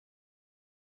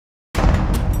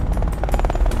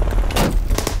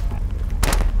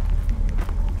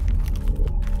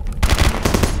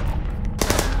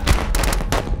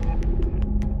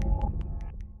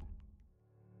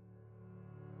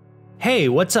Hey,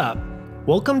 what's up?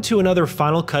 Welcome to another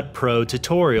Final Cut Pro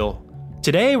tutorial.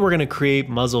 Today we're going to create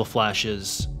muzzle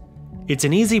flashes. It's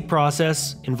an easy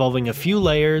process involving a few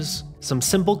layers, some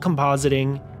simple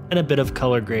compositing, and a bit of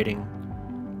color grading.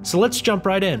 So let's jump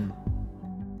right in.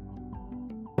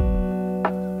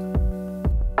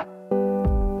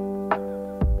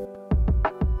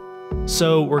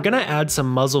 So we're going to add some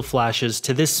muzzle flashes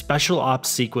to this special ops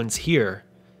sequence here.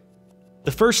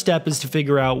 The first step is to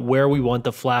figure out where we want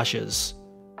the flashes.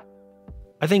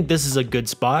 I think this is a good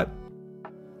spot.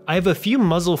 I have a few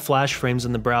muzzle flash frames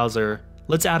in the browser.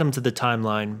 Let's add them to the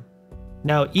timeline.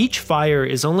 Now each fire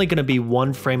is only going to be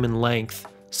 1 frame in length,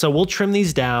 so we'll trim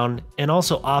these down and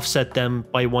also offset them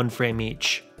by 1 frame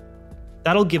each.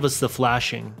 That'll give us the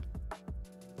flashing.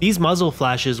 These muzzle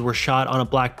flashes were shot on a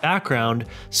black background,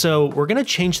 so we're going to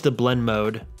change the blend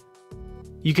mode.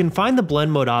 You can find the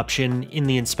blend mode option in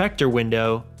the inspector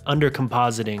window under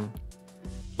compositing.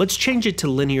 Let's change it to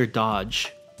linear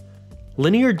dodge.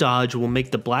 Linear dodge will make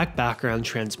the black background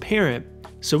transparent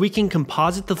so we can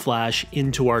composite the flash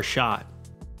into our shot.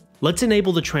 Let's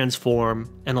enable the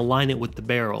transform and align it with the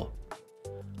barrel.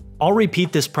 I'll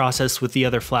repeat this process with the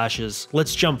other flashes.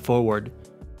 Let's jump forward.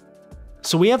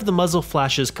 So we have the muzzle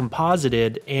flashes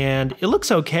composited and it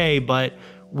looks okay, but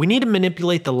we need to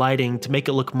manipulate the lighting to make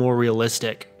it look more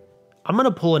realistic. I'm going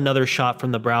to pull another shot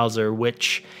from the browser,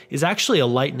 which is actually a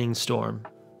lightning storm.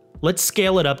 Let's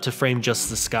scale it up to frame just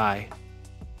the sky.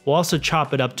 We'll also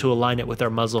chop it up to align it with our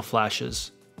muzzle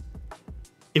flashes.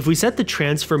 If we set the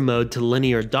transfer mode to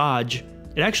linear dodge,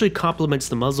 it actually complements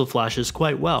the muzzle flashes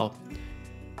quite well.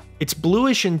 It's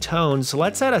bluish in tone, so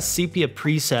let's add a sepia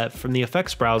preset from the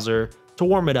effects browser to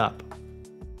warm it up.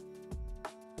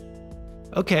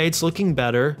 Okay, it's looking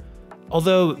better,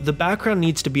 although the background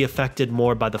needs to be affected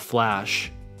more by the flash.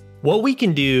 What we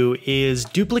can do is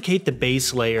duplicate the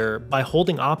base layer by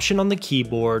holding Option on the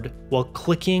keyboard while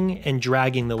clicking and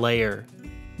dragging the layer.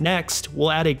 Next,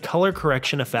 we'll add a color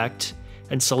correction effect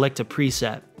and select a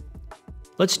preset.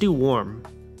 Let's do warm.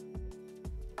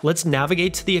 Let's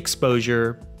navigate to the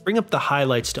exposure, bring up the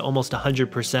highlights to almost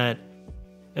 100%,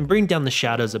 and bring down the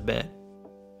shadows a bit.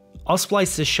 I'll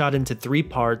splice this shot into 3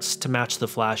 parts to match the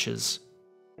flashes.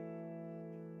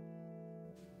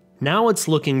 Now it's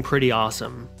looking pretty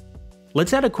awesome.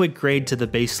 Let's add a quick grade to the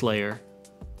base layer.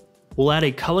 We'll add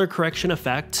a color correction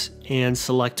effect and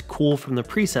select cool from the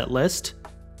preset list.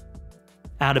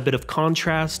 Add a bit of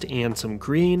contrast and some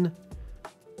green.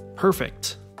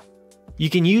 Perfect.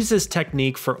 You can use this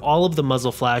technique for all of the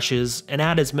muzzle flashes and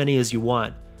add as many as you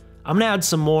want. I'm gonna add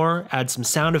some more, add some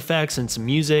sound effects and some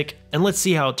music, and let's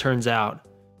see how it turns out.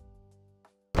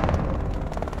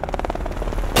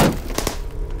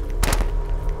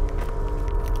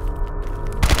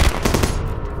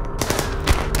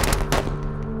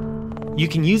 You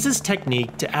can use this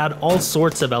technique to add all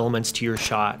sorts of elements to your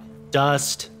shot.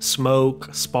 Dust, smoke,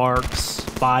 sparks,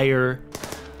 fire,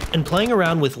 and playing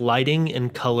around with lighting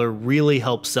and color really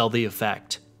helps sell the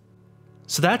effect.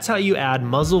 So that's how you add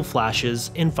muzzle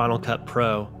flashes in Final Cut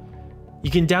Pro.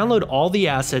 You can download all the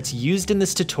assets used in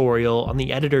this tutorial on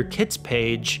the editor kits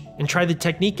page and try the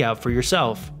technique out for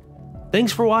yourself.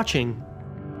 Thanks for watching.